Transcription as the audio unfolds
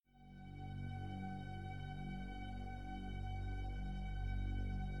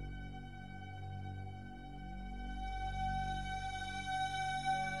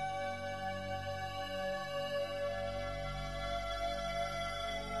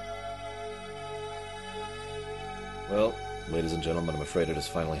Well, ladies and gentlemen, I'm afraid it has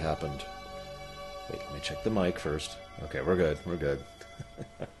finally happened. Wait, let me check the mic first. Okay, we're good, we're good.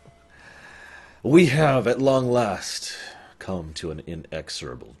 We have, at long last, come to an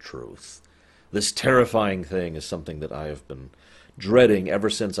inexorable truth. This terrifying thing is something that I have been dreading ever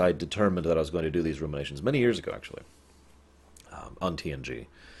since I determined that I was going to do these ruminations, many years ago, actually, on TNG.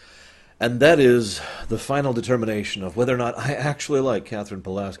 And that is the final determination of whether or not I actually like Catherine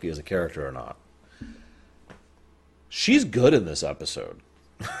Pulaski as a character or not. She's good in this episode.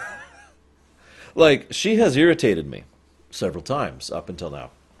 Like, she has irritated me several times up until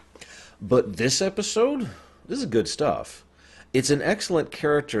now. But this episode, this is good stuff. It's an excellent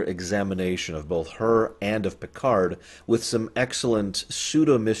character examination of both her and of Picard, with some excellent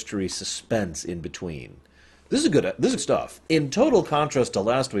pseudo-mystery suspense in between. This is good stuff. In total contrast to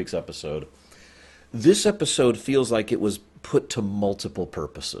last week's episode, this episode feels like it was put to multiple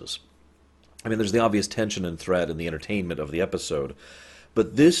purposes. I mean, there's the obvious tension and threat and the entertainment of the episode,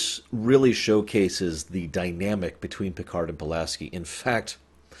 but this really showcases the dynamic between Picard and Pulaski. In fact,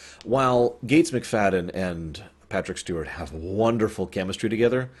 while Gates McFadden and Patrick Stewart have wonderful chemistry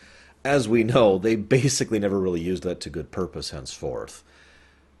together, as we know, they basically never really used that to good purpose henceforth.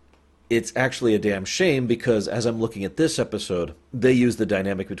 It's actually a damn shame because as I'm looking at this episode, they use the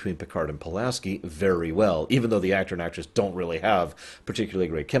dynamic between Picard and Pulaski very well, even though the actor and actress don't really have particularly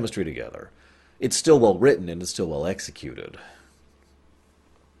great chemistry together. It's still well written and it's still well executed.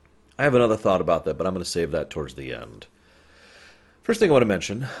 I have another thought about that, but I'm going to save that towards the end. First thing I want to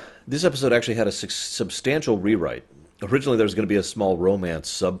mention, this episode actually had a substantial rewrite. Originally there was going to be a small romance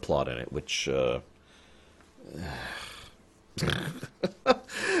subplot in it, which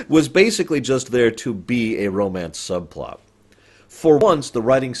was basically just there to be a romance subplot. For once, the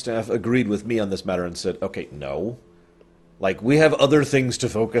writing staff agreed with me on this matter and said, okay, no. Like, we have other things to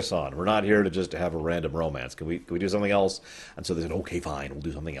focus on. We're not here to just have a random romance. Can we do something else? And so they said, okay, fine, we'll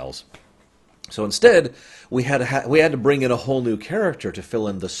do something else. So instead, we had to bring in a whole new character to fill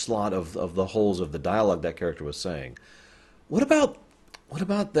in the slot of the holes of the dialogue that character was saying. What about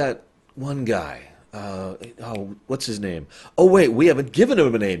that one guy? What's his name? Oh, wait, we haven't given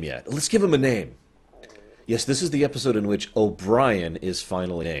him a name yet. Let's give him a name. Yes, this is the episode in which O'Brien is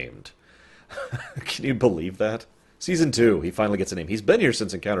finally named. Can you believe that? Season 2, he finally gets a name. He's been here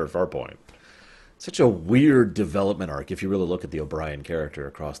since Encounter at Farpoint. Such a weird development arc if you really look at the O'Brien character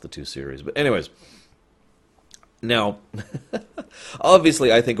across the two series. But anyways, now,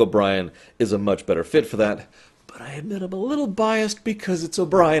 obviously I think O'Brien is a much better fit for that, but I admit I'm a little biased because it's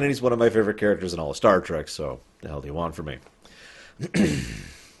O'Brien and he's one of my favorite characters in all of Star Trek, so the hell do you want from me?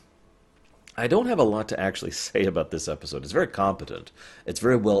 I don't have a lot to actually say about this episode. It's very competent. It's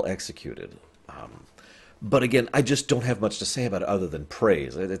very well executed. But again, I just don't have much to say about it other than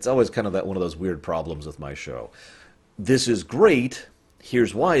praise. It's always kind of one of those weird problems with my show. This is great.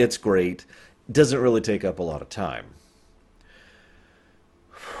 Here's why it's great. Doesn't really take up a lot of time.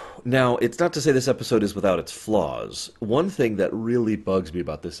 Now, it's not to say this episode is without its flaws. One thing that really bugs me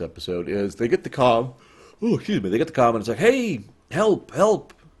about this episode is they get the comm. Oh, excuse me. They get the comm and it's like, hey, help,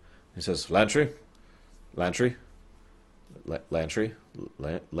 help. He says, Lantry? Lantry?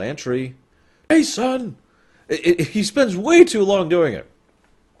 Lantry? Hey, son! He spends way too long doing it.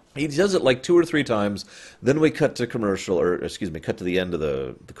 He does it like 2 or 3 times. Then we cut to commercial, cut to the end of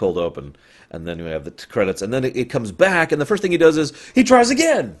the cold open, and then we have the credits, and then it comes back, and the first thing he does is he tries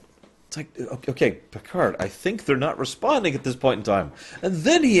again. It's like, okay, Picard, I think they're not responding at this point in time. And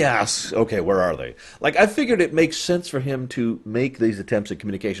then he asks, okay, where are they? Like, I figured it makes sense for him to make these attempts at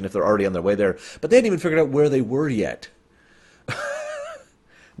communication if they're already on their way there, but they hadn't even figured out where they were yet.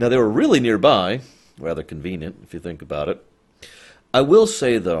 Now, they were really nearby. Rather convenient, if you think about it. I will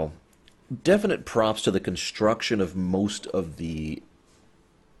say, though, definite props to the construction of most of the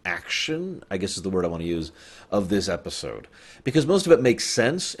action, I guess is the word I want to use, of this episode. Because most of it makes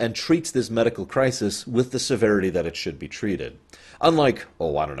sense and treats this medical crisis with the severity that it should be treated. Unlike,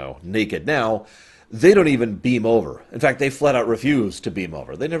 Naked Now, they don't even beam over. In fact, they flat out refuse to beam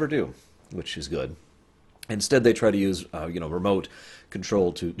over. They never do, which is good. Instead, they try to use, remote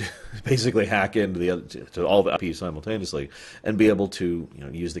control to basically hack into to all the IPs simultaneously and be able to,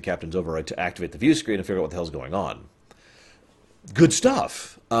 use the captain's override to activate the view screen and figure out what the hell's going on. Good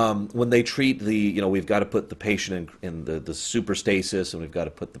stuff. When they treat we've got to put the patient in the super stasis and we've got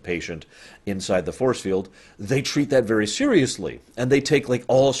to put the patient inside the force field, they treat that very seriously. And they take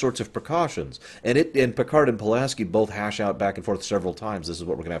all sorts of precautions. And Picard and Pulaski both hash out back and forth several times. This is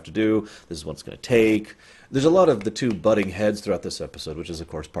what we're going to have to do. This is what it's going to take. There's a lot of the two butting heads throughout this episode, which is, of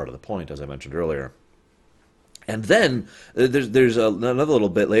course, part of the point, as I mentioned earlier. And then there's another little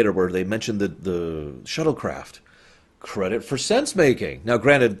bit later where they mention the shuttlecraft. credit for sense making. Now,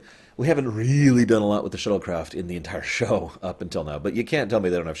 granted, we haven't really done a lot with the shuttlecraft in the entire show up until now, but you can't tell me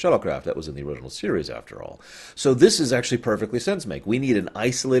they don't have shuttlecraft. That was in the original series, after all. So this is actually perfectly sense make. We need an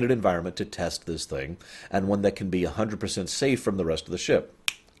isolated environment to test this thing, and one that can be 100% safe from the rest of the ship.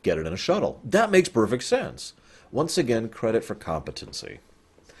 Get it in a shuttle. That makes perfect sense. Once again, credit for competency.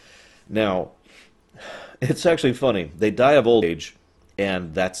 Now, it's actually funny. They die of old age,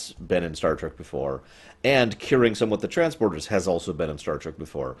 and that's been in Star Trek before. And curing somewhat the transporters has also been in Star Trek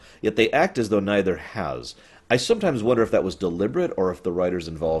before. Yet they act as though neither has. I sometimes wonder if that was deliberate or if the writers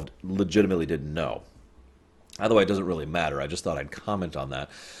involved legitimately didn't know. Either way, it doesn't really matter. I just thought I'd comment on that.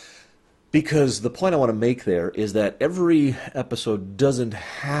 Because the point I want to make there is that every episode doesn't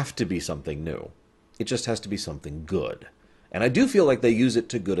have to be something new. It just has to be something good. And I do feel like they use it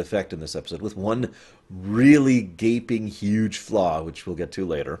to good effect in this episode, with one really gaping huge flaw, which we'll get to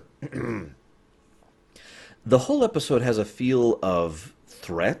later. The whole episode has a feel of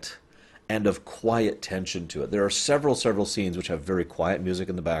threat and of quiet tension to it. There are several scenes which have very quiet music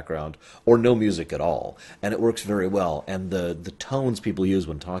in the background, or no music at all, and it works very well. And the tones people use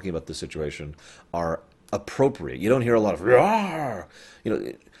when talking about the situation are appropriate. You don't hear a lot of, "Rawr!"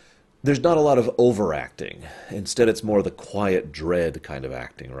 There's not a lot of overacting. Instead, it's more the quiet dread kind of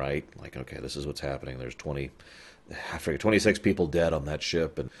acting, right? Like, okay, this is what's happening. There's 26 people dead on that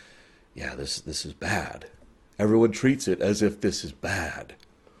ship, and yeah, this is bad. Everyone treats it as if this is bad.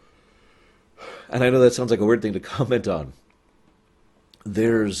 And I know that sounds like a weird thing to comment on.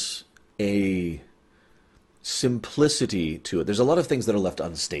 There's a simplicity to it. There's a lot of things that are left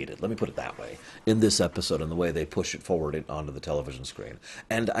unstated, let me put it that way, in this episode and the way they push it forward onto the television screen.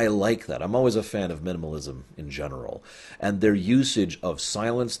 And I like that. I'm always a fan of minimalism in general. And their usage of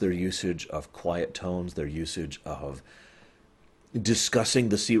silence, their usage of quiet tones, their usage of discussing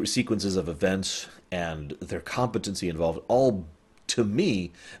the sequences of events and their competency involved, all, to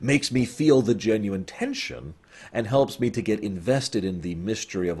me, makes me feel the genuine tension and helps me to get invested in the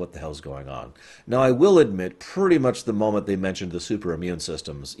mystery of what the hell's going on. Now, I will admit, pretty much the moment they mentioned the super immune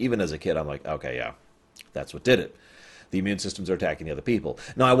systems, even as a kid, I'm like, okay, yeah, that's what did it. The immune systems are attacking the other people.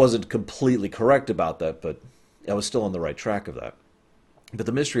 Now, I wasn't completely correct about that, but I was still on the right track of that. But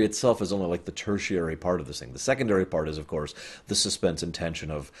the mystery itself is only like the tertiary part of this thing. The secondary part is, of course, the suspense and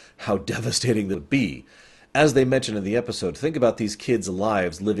tension of how devastating that would be. As they mentioned in the episode, think about these kids'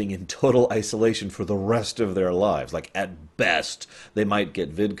 lives living in total isolation for the rest of their lives. Like, at best, they might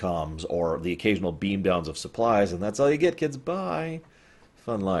get vidcoms or the occasional beam downs of supplies, and that's all you get, kids. Bye.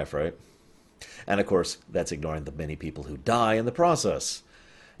 Fun life, right? And, of course, that's ignoring the many people who die in the process,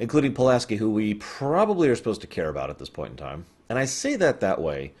 including Pulaski, who we probably are supposed to care about at this point in time. And I say that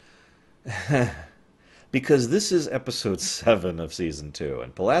way because this is episode 7 of season 2,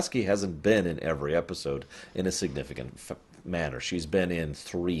 and Pulaski hasn't been in every episode in a significant manner. She's been in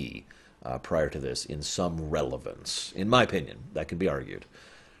 3 prior to this in some relevance, in my opinion. That can be argued.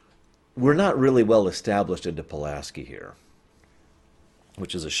 We're not really well established into Pulaski here,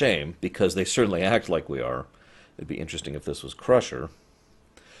 which is a shame, because they certainly act like we are. It'd be interesting if this was Crusher.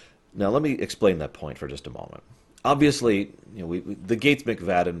 Now, let me explain that point for just a moment. Obviously, the Gates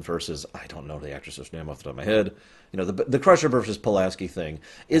McFadden versus, I don't know the actress's name off the top of my head, the Crusher versus Pulaski thing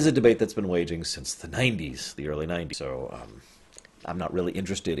is a debate that's been waging since the 90s, the early 90s. So I'm not really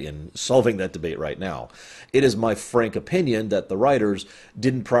interested in solving that debate right now. It is my frank opinion that the writers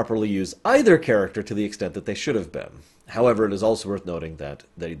didn't properly use either character to the extent that they should have been. However, it is also worth noting that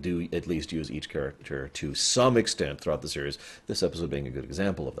they do at least use each character to some extent throughout the series, this episode being a good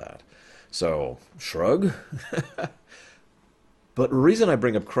example of that. So, shrug? But the reason I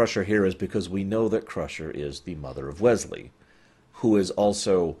bring up Crusher here is because we know that Crusher is the mother of Wesley, who is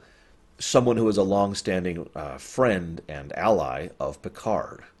also someone who is a long-standing friend and ally of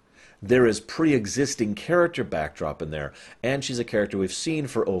Picard. There is pre-existing character backdrop in there, and she's a character we've seen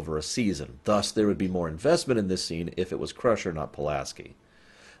for over a season. Thus, there would be more investment in this scene if it was Crusher, not Pulaski.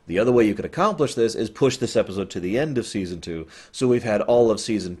 The other way you could accomplish this is push this episode to the end of Season 2, so we've had all of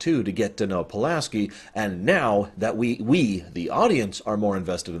Season 2 to get to know Pulaski, and now that we, the audience, are more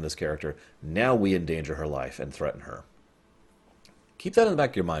invested in this character, now we endanger her life and threaten her. Keep that in the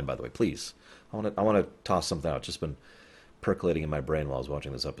back of your mind, by the way, please. I want to toss something out. It's just been percolating in my brain while I was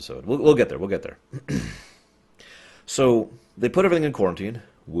watching this episode. We'll get there. We'll get there. So they put everything in quarantine.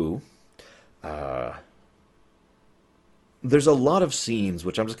 Woo. There's a lot of scenes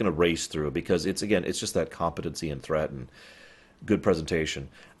which I'm just going to race through because it's just that competency and threat and good presentation.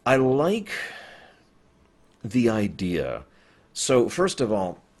 I like the idea. So first of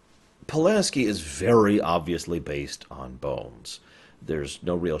all, Pulaski is very obviously based on Bones. There's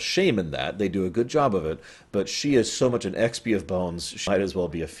no real shame in that. They do a good job of it, but she is so much an XP of bones, she might as well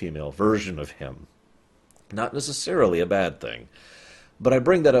be a female version of him. Not necessarily a bad thing. But I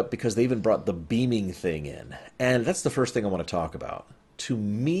bring that up because they even brought the beaming thing in. And that's the first thing I want to talk about. To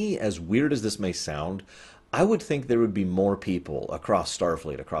me, as weird as this may sound, I would think there would be more people across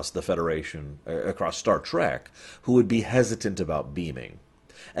Starfleet, across the Federation, across Star Trek, who would be hesitant about beaming.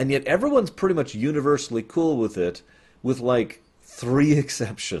 And yet everyone's pretty much universally cool with it, with like 3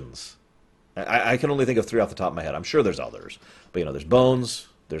 exceptions. I can only think of 3 off the top of my head. I'm sure there's others. But there's Bones,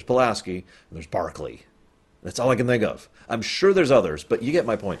 there's Pulaski, and there's Barclay. That's all I can think of. I'm sure there's others, but you get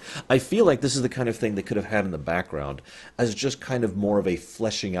my point. I feel like this is the kind of thing they could have had in the background as just kind of more of a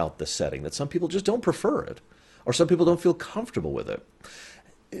fleshing out the setting, that some people just don't prefer it, or some people don't feel comfortable with it.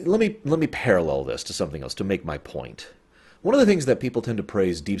 Let me parallel this to something else to make my point. One of the things that people tend to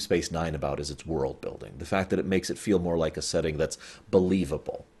praise Deep Space Nine about is its world building, the fact that it makes it feel more like a setting that's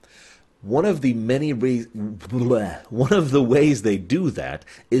believable. One of the ways they do that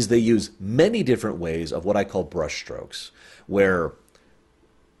is they use many different ways of what I call brushstrokes, where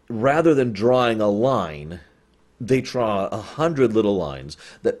rather than drawing a line, they draw 100 little lines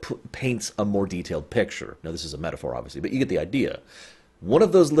that paints a more detailed picture. Now, this is a metaphor, obviously, but you get the idea. One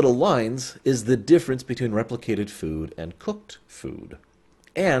of those little lines is the difference between replicated food and cooked food.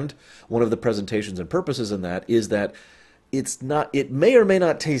 And one of the presentations and purposes in that is that it may or may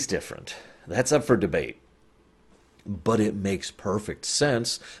not taste different. That's up for debate. But it makes perfect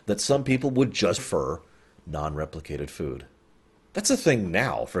sense that some people would just prefer non-replicated food. That's a thing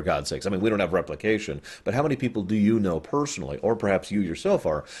now, for God's sakes. I mean, we don't have replication, but how many people do you know personally, or perhaps you yourself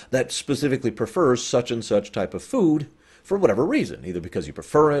are, that specifically prefers such and such type of food for whatever reason, either because you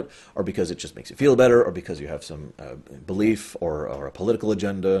prefer it, or because it just makes you feel better, or because you have some belief or a political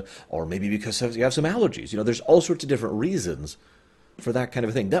agenda, or maybe because you have some allergies. There's all sorts of different reasons for that kind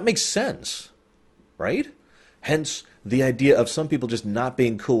of a thing. That makes sense, right? Hence, the idea of some people just not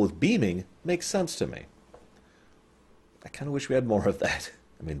being cool with beaming makes sense to me. I kind of wish we had more of that.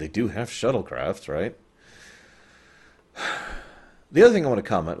 I mean, they do have shuttlecrafts, right? The other thing I want to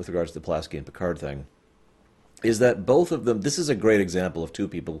comment with regards to the Pulaski and Picard thing is that both of them, this is a great example of 2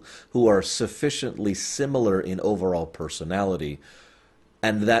 people who are sufficiently similar in overall personality,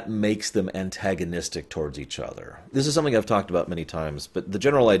 and that makes them antagonistic towards each other. This is something I've talked about many times, but the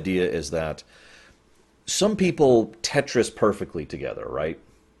general idea is that some people Tetris perfectly together, right?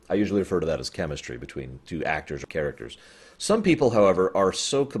 I usually refer to that as chemistry between 2 actors or characters. Some people, however, are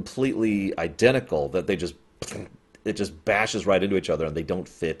so completely identical that it just bashes right into each other and they don't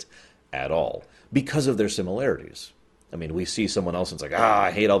fit at all because of their similarities. I mean, we see someone else and it's like, I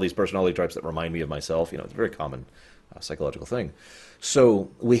hate all these personality types that remind me of myself. It's a very common psychological thing.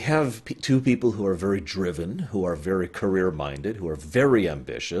 So we have 2 people who are very driven, who are very career-minded, who are very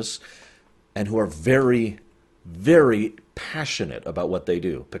ambitious, and who are very, very passionate about what they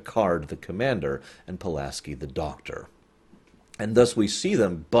do. Picard, the commander, and Pulaski, the doctor. And thus we see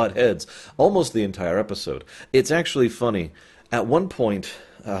them butt heads almost the entire episode. It's actually funny. At one point,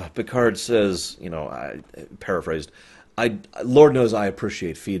 Picard says, I paraphrased, Lord knows I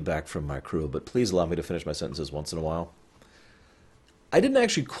appreciate feedback from my crew, but please allow me to finish my sentences once in a while. I didn't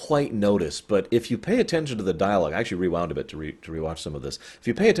actually quite notice, but if you pay attention to the dialogue, I actually rewound a bit to rewatch some of this. If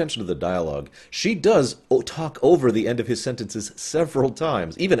you pay attention to the dialogue, she does talk over the end of his sentences several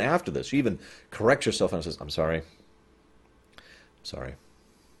times, even after this. She even corrects herself and says, I'm sorry. Sorry.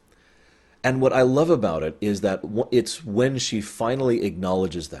 And what I love about it is that it's when she finally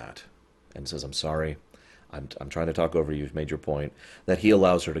acknowledges that and says, I'm sorry, I'm trying to talk over you, you've made your point, that he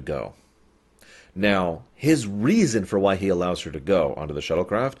allows her to go. Now, his reason for why he allows her to go onto the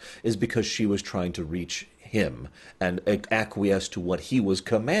shuttlecraft is because she was trying to reach him and acquiesce to what he was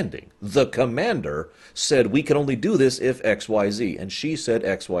commanding. The commander said, we can only do this if XYZ, and she said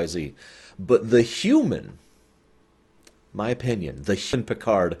XYZ. But the human, my opinion, the human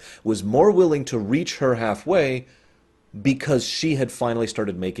Picard was more willing to reach her halfway because she had finally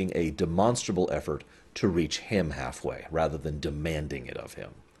started making a demonstrable effort to reach him halfway rather than demanding it of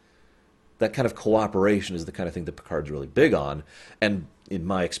him. That kind of cooperation is the kind of thing that Picard's really big on, and in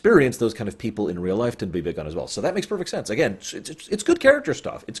my experience, those kind of people in real life tend to be big on as well. So that makes perfect sense. Again, it's good character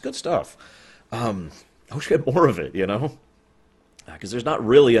stuff. It's good stuff. I wish we had more of it, because there's not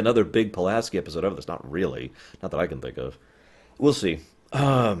really another big Pulaski episode of this. Not really. Not that I can think of. We'll see.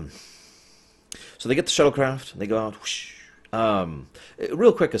 So they get the shuttlecraft, and they go out. Whoosh.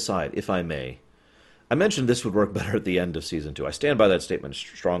 Real quick aside, if I may. I mentioned this would work better at the end of Season 2. I stand by that statement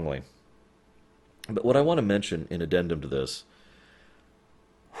strongly. But what I want to mention in addendum to this,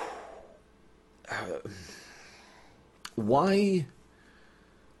 why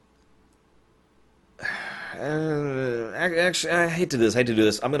Actually, I hate to do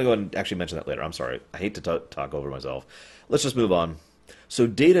this. I'm going to go ahead and actually mention that later. I'm sorry. I hate to talk over myself. Let's just move on. So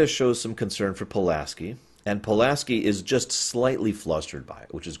Data shows some concern for Pulaski, and Pulaski is just slightly flustered by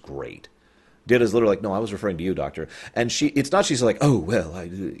it, which is great. Data's literally like, no, I was referring to you, Doctor. And it's not she's like, oh, well,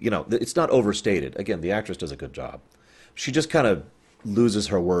 it's not overstated. Again, the actress does a good job. She just kind of loses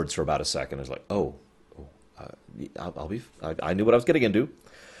her words for about a second. It's like, I knew what I was getting into.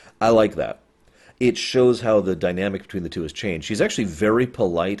 I like that. It shows how the dynamic between the two has changed. She's actually very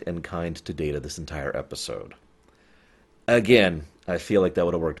polite and kind to Data this entire episode. Again, I feel like that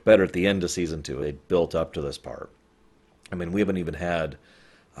would have worked better at the end of season 2. It built up to this part. I mean, we haven't even had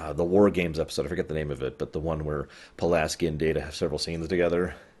the War Games episode. I forget the name of it, but the one where Pulaski and Data have several scenes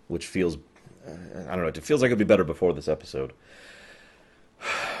together, which feels, I don't know, it feels like it'd be better before this episode.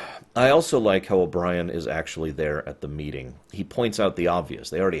 I also like how O'Brien is actually there at the meeting. He points out the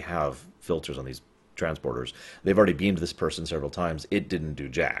obvious. They already have filters on these transporters. They've already beamed this person several times. It didn't do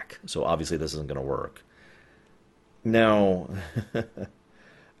jack. So obviously this isn't going to work. Now,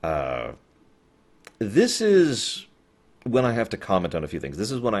 this is when I have to comment on a few things. This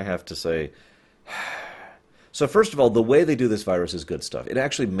is when I have to say... So first of all, the way they do this virus is good stuff. It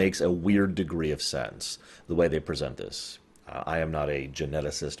actually makes a weird degree of sense, the way they present this. I am not a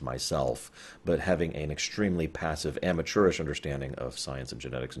geneticist myself, but having an extremely passive, amateurish understanding of science and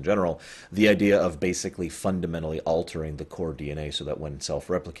genetics in general, the idea of basically fundamentally altering the core DNA so that when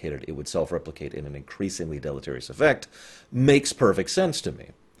self-replicated, it would self-replicate in an increasingly deleterious effect, makes perfect sense to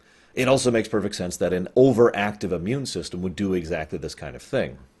me. It also makes perfect sense that an overactive immune system would do exactly this kind of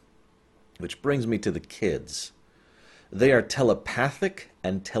thing. Which brings me to the kids. They are telepathic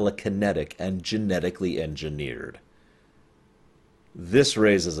and telekinetic and genetically engineered. This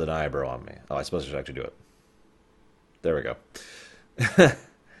raises an eyebrow on me. Oh, I suppose I should actually do it. There we go.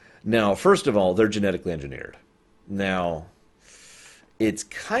 Now, first of all, they're genetically engineered. Now, it's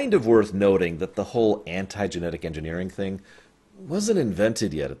kind of worth noting that the whole anti-genetic engineering thing wasn't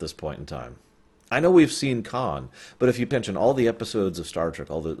invented yet at this point in time. I know we've seen Khan, but if you mention all the episodes of Star Trek,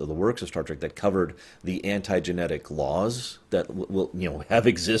 all the works of Star Trek that covered the anti-genetic laws that have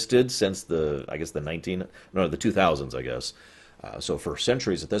existed since the 2000s, I guess. So for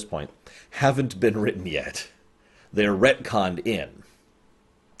centuries at this point, haven't been written yet. They're retconned in.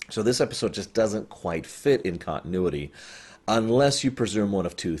 So this episode just doesn't quite fit in continuity unless you presume one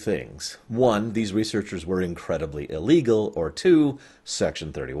of two things. One, these researchers were incredibly illegal, or two,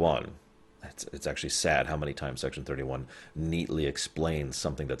 Section 31. It's actually sad how many times Section 31 neatly explains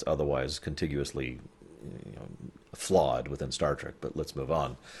something that's otherwise contiguously flawed within Star Trek, but let's move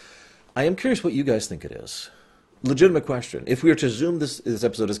on. I am curious what you guys think it is. Legitimate question. If we were to assume this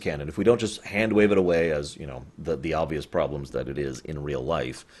episode as canon, if we don't just hand wave it away as, the obvious problems that it is in real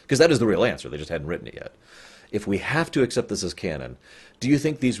life, because that is the real answer, they just hadn't written it yet. If we have to accept this as canon, do you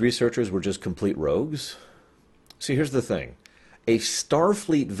think these researchers were just complete rogues? See, here's the thing. A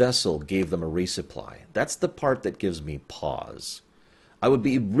Starfleet vessel gave them a resupply. That's the part that gives me pause. I would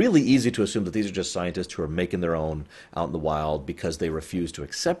be really easy to assume that these are just scientists who are making their own out in the wild because they refuse to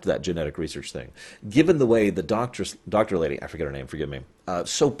accept that genetic research thing. Given the way the doctor lady, I forget her name, forgive me,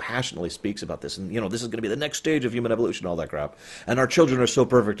 so passionately speaks about this, and this is going to be the next stage of human evolution, all that crap, and our children are so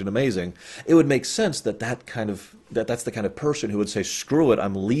perfect and amazing, it would make sense that that's the kind of person who would say, screw it,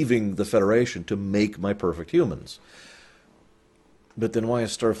 I'm leaving the Federation to make my perfect humans. But then why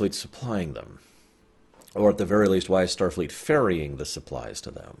is Starfleet supplying them? Or at the very least, why is Starfleet ferrying the supplies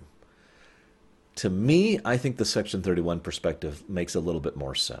to them? To me, I think the Section 31 perspective makes a little bit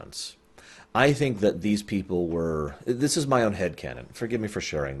more sense. I think that these people were... This is my own headcanon. Forgive me for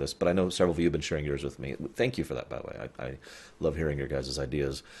sharing this, but I know several of you have been sharing yours with me. Thank you for that, by the way. I love hearing your guys'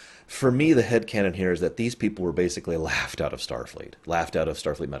 ideas. For me, the headcanon here is that these people were basically laughed out of Starfleet. Laughed out of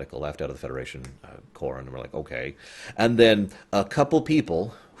Starfleet Medical, laughed out of the Federation Corps, and we're like, okay. And then a couple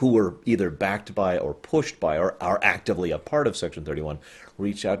people who were either backed by or pushed by or are actively a part of Section 31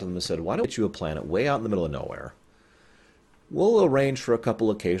 reached out to them and said, why don't we get you a planet way out in the middle of nowhere? We'll arrange for a couple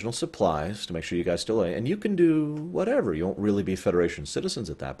occasional supplies to make sure you guys still... And you can do whatever. You won't really be Federation citizens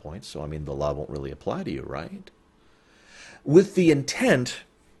at that point, so, the law won't really apply to you, right? With the intent,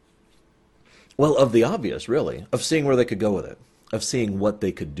 well, of the obvious, really, of seeing where they could go with it, of seeing what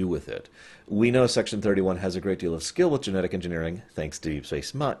they could do with it. We know Section 31 has a great deal of skill with genetic engineering, thanks to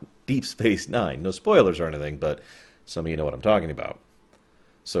Deep Space Nine. No spoilers or anything, but some of you know what I'm talking about.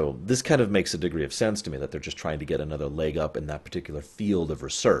 So this kind of makes a degree of sense to me that they're just trying to get another leg up in that particular field of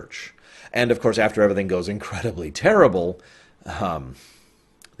research. And, of course, after everything goes incredibly terrible,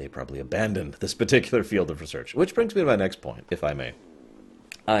 they probably abandoned this particular field of research. Which brings me to my next point, if I may.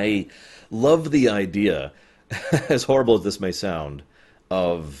 I love the idea as horrible as this may sound,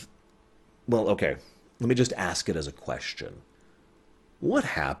 of, well, okay, let me just ask it as a question. What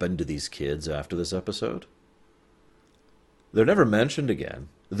happened to these kids after this episode? They're never mentioned again.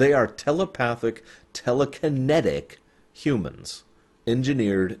 They are telepathic, telekinetic humans.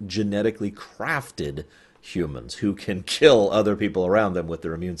 Engineered, genetically crafted humans who can kill other people around them with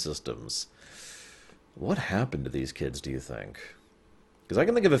their immune systems. What happened to these kids, do you think? Because I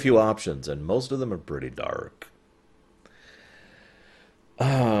can think of a few options, and most of them are pretty dark.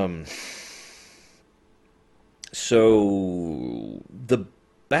 Um, so the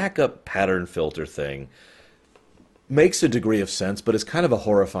backup pattern filter thing makes a degree of sense, but it's kind of a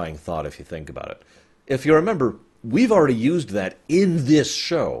horrifying thought if you think about it. If you remember, we've already used that in this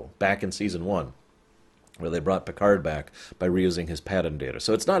show back in season 1, where they brought Picard back by reusing his pattern data.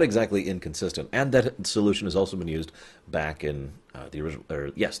 So it's not exactly inconsistent, and that solution has also been used back in the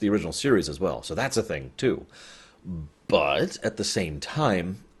original series as well. So that's a thing too. But at the same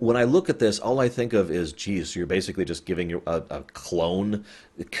time, when I look at this, all I think of is, geez, so you're basically just giving you a clone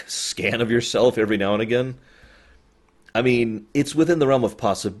scan of yourself every now and again. I mean, it's within the realm of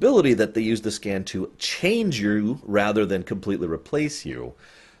possibility that they use the scan to change you rather than completely replace you.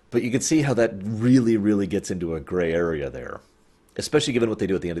 But you can see how that really, really gets into a gray area there. Especially given what they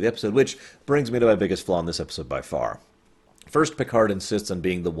do at the end of the episode, which brings me to my biggest flaw in this episode by far. First, Picard insists on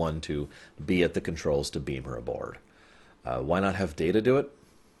being the one to be at the controls to beam her aboard. Why not have Data do it?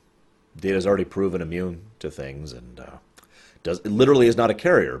 Data's already proven immune to things, and literally is not a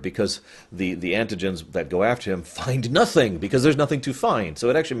carrier, because the antigens that go after him find nothing, because there's nothing to find. So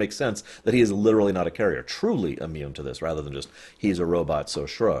it actually makes sense that he is literally not a carrier, truly immune to this, rather than just he's a robot, so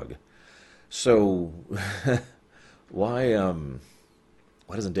shrug. So why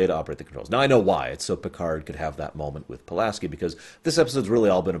doesn't Data operate the controls? Now I know why. It's so Picard could have that moment with Pulaski, because this episode's really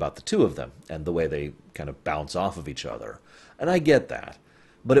all been about the two of them and the way they kind of bounce off of each other. And I get that.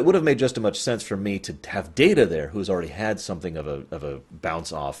 But it would have made just as much sense for me to have Data there, who's already had something of a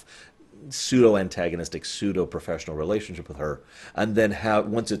bounce-off, pseudo-antagonistic, pseudo-professional relationship with her, and then have,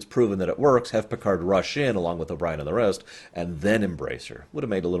 once it's proven that it works, have Picard rush in along with O'Brien and the rest, and then embrace her. Would have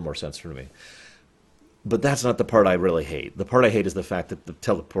made a little more sense for me. But that's not the part I really hate. The part I hate is the fact that the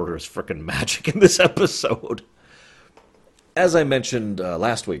teleporter is frickin' magic in this episode. As I mentioned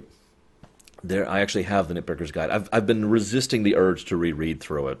last week, I actually have the Nitpicker's Guide. I've been resisting the urge to reread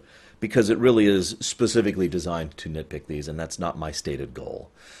through it, because it really is specifically designed to nitpick these, and that's not my stated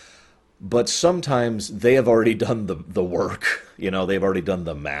goal. But sometimes they have already done the work. They've already done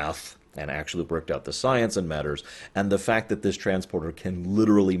the math and actually worked out the science and matters. And the fact that this transporter can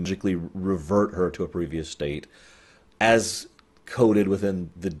literally magically revert her to a previous state as coded within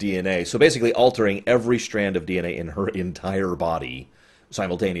the DNA. So basically altering every strand of DNA in her entire body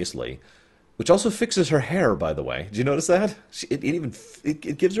simultaneously. Which also fixes her hair, by the way. Did you notice that?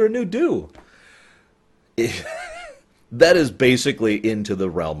 It gives her a new do. That is basically into the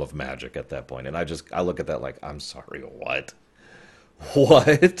realm of magic at that point. And I look at that like, I'm sorry, what?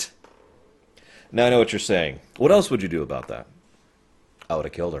 What? Now I know what you're saying. What else would you do about that? I would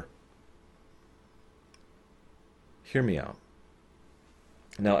have killed her. Hear me out.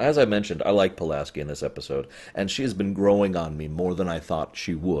 Now, as I mentioned, I like Pulaski in this episode, and she has been growing on me more than I thought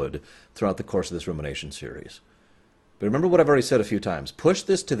she would throughout the course of this Rumination series. But remember what I've already said a few times. Push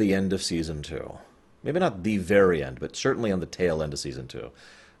this to the end of Season 2. Maybe not the very end, but certainly on the tail end of Season 2.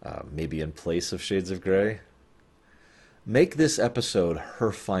 Maybe in place of Shades of Grey. Make this episode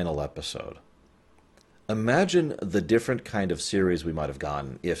her final episode. Imagine the different kind of series we might have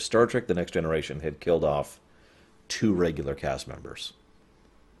gotten if Star Trek The Next Generation had killed off 2 regular cast members.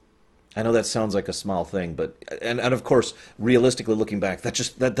 I know that sounds like a small thing, but and of course, realistically looking back,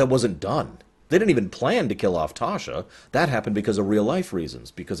 that wasn't done. They didn't even plan to kill off Tasha. That happened because of real life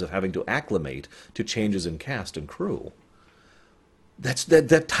reasons, because of having to acclimate to changes in cast and crew.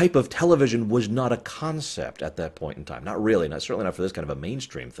 That type of television was not a concept at that point in time. Not really, certainly not for this kind of a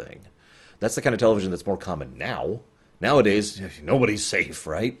mainstream thing. That's the kind of television that's more common now. Nowadays, nobody's safe,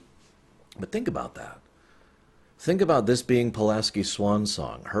 right? But think about that. Think about this being Pulaski's swan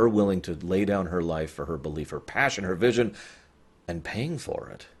song, her willing to lay down her life for her belief, her passion, her vision, and paying for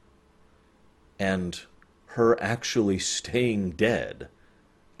it. And her actually staying dead,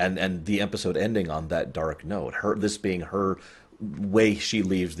 and the episode ending on that dark note. This being her way she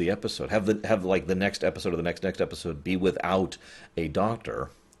leaves the episode. Have like the next episode or the next episode be without a doctor,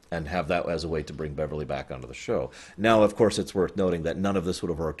 and have that as a way to bring Beverly back onto the show. Now, of course, it's worth noting that none of this would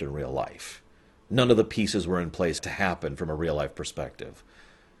have worked in real life. None of the pieces were in place to happen from a real-life perspective.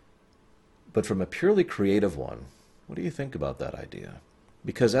 But from a purely creative one, what do you think about that idea?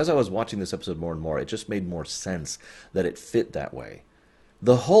 Because as I was watching this episode more and more, it just made more sense that it fit that way.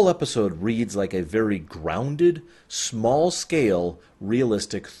 The whole episode reads like a very grounded, small-scale,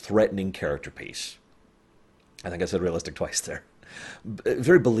 realistic, threatening character piece. I think I said realistic twice there.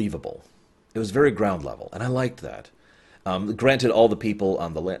 Very believable. It was very ground level, and I liked that. Granted, all the people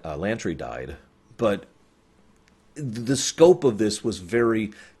on the Lantry died, but the scope of this was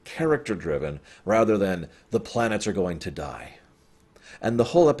very character-driven rather than the planets are going to die. And the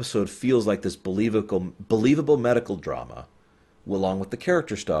whole episode feels like this believable medical drama along with the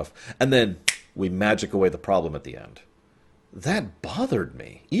character stuff, and then we magic away the problem at the end. That bothered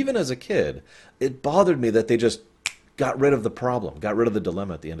me. Even as a kid, it bothered me that they just got rid of the problem, got rid of the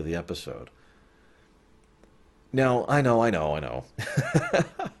dilemma at the end of the episode. Now, I know.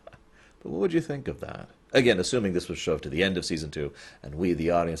 But what would you think of that? Again, assuming this was shoved to the end of Season 2, and we, the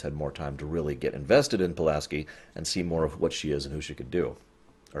audience, had more time to really get invested in Pulaski and see more of what she is and who she could do.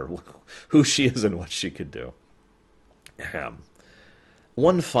 Or who she is and what she could do.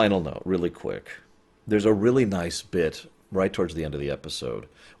 One final note, really quick. There's a really nice bit right towards the end of the episode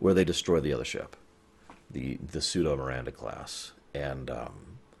where they destroy the other ship, the pseudo-Miranda class, and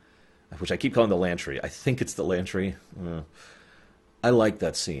which I keep calling the Lantry. I think it's the Lantry. I like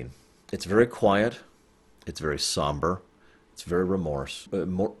that scene. It's very quiet. It's very somber. It's very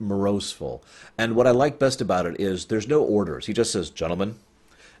moroseful. And what I like best about it is there's no orders. He just says, "Gentlemen,"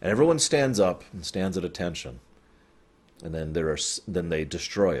 and everyone stands up and stands at attention. And then then they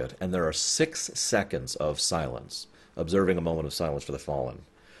destroy it, and there are 6 seconds of silence, observing a moment of silence for the fallen.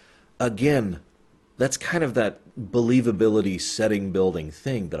 Again, that's kind of that believability setting building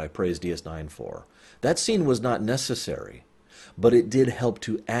thing that I praised DS9 for. That scene was not necessary, but it did help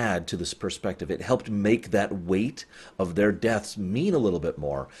to add to this perspective. It helped make that weight of their deaths mean a little bit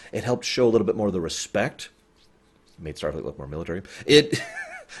more. It helped show a little bit more of the respect. It made Starfleet look more military. It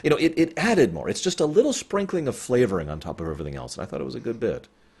added more. It's just a little sprinkling of flavoring on top of everything else, and I thought it was a good bit.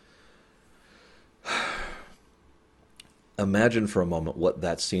 Imagine for a moment what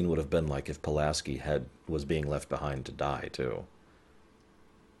that scene would have been like if Pulaski was being left behind to die, too.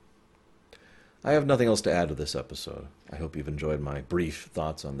 I have nothing else to add to this episode. I hope you've enjoyed my brief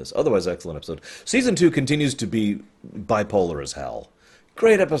thoughts on this otherwise excellent episode. Season 2 continues to be bipolar as hell.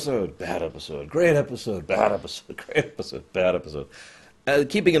 Great episode, bad episode, great episode, bad episode, great episode, bad episode.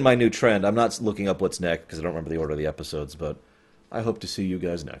 Keeping in my new trend, I'm not looking up what's next because I don't remember the order of the episodes, but I hope to see you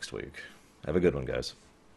guys next week. Have a good one, guys.